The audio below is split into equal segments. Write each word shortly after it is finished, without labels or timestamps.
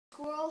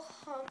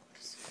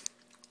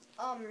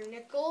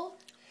Nickel.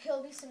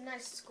 He'll be some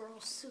nice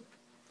squirrel soup.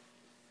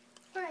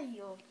 For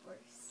you, of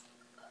course.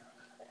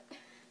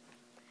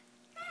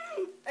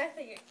 I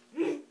think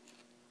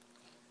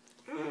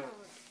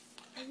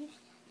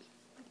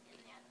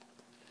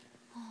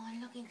Oh,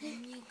 look at the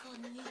Nico.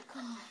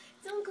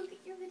 Don't go get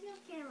your video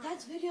camera.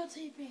 that's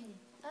videotaping.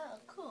 Oh,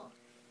 cool.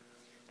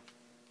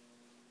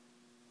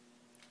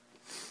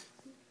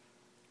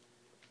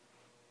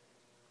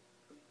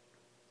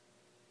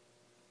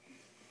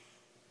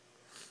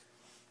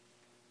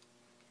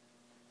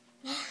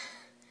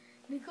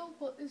 Nico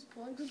is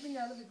pulling something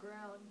out of the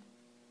ground.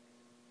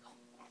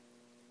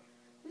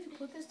 We should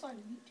put this on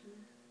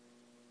YouTube.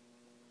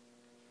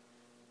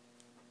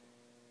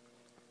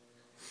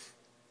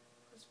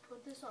 Let's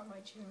put this on my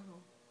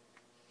channel.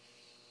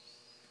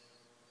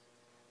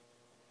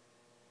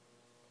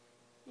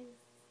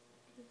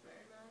 He's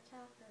better not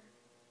attack her.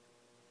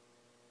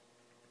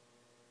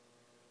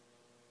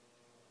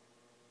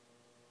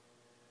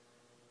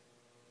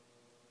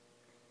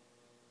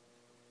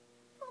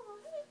 Oh,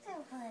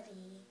 little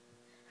buddy.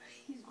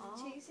 He's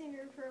been chasing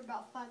her for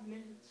about 5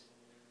 minutes.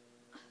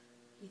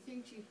 He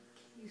thinks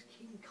he's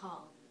King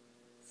Kong.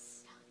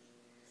 Stucky.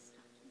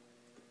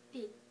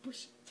 Big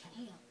bushy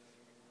tail.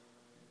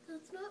 No,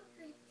 it's not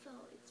very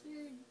felt. It's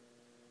very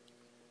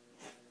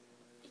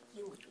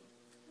cute.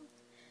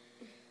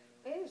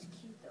 It was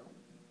cute though.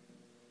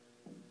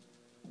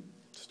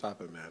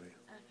 Stop it, Maddie.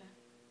 Okay.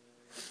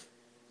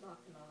 Knock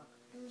knock.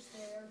 Who's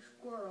there?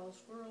 Squirrel.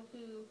 Squirrel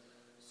who?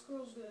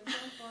 Squirrel's gonna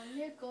jump on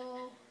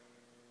Nickel.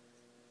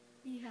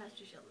 He has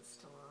to show this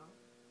to Mom.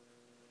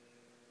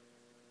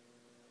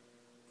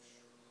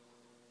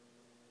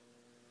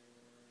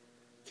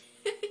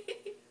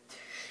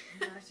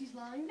 Now she's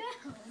lying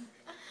down.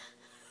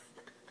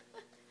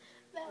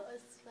 That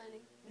was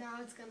funny. Now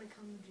it's gonna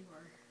come to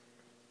her.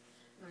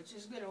 Now it's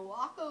just gonna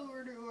walk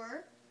over to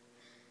her.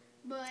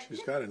 But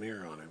She's got an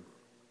ear on him.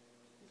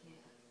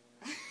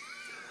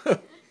 yeah.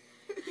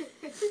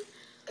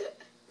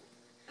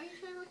 Are you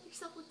trying to make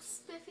yourself look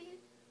spiffy?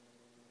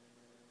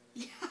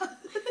 Yeah.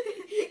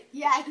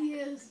 Yeah, he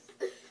is.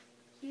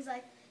 He's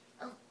like,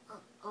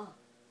 oh.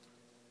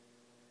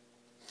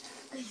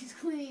 He's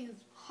cleaning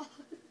his paws.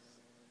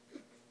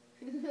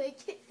 Like,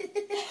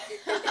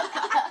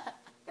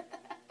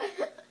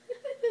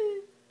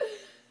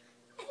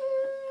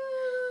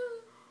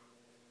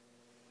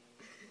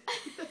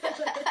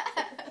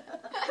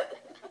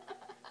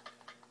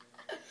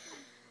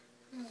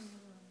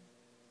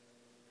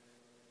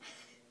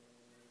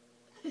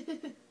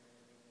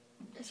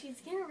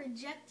 She's gonna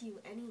reject you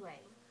anyway.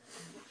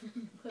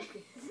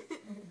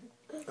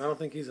 I don't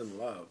think he's in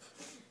love.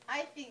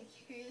 I think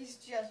he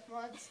just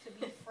wants to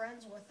be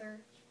friends with her.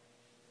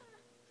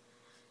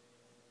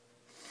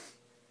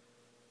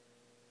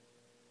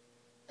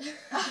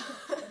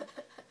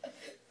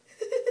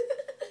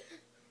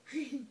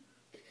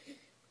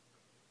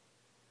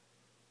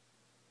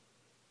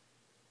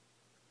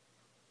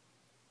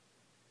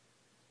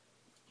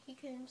 He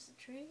claims the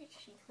tree,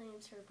 she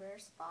claims her bare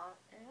spot,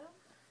 and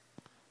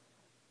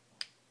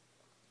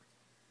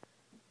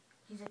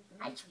He's like,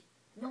 my tree.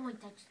 No one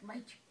touched my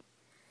tree.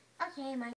 Okay, my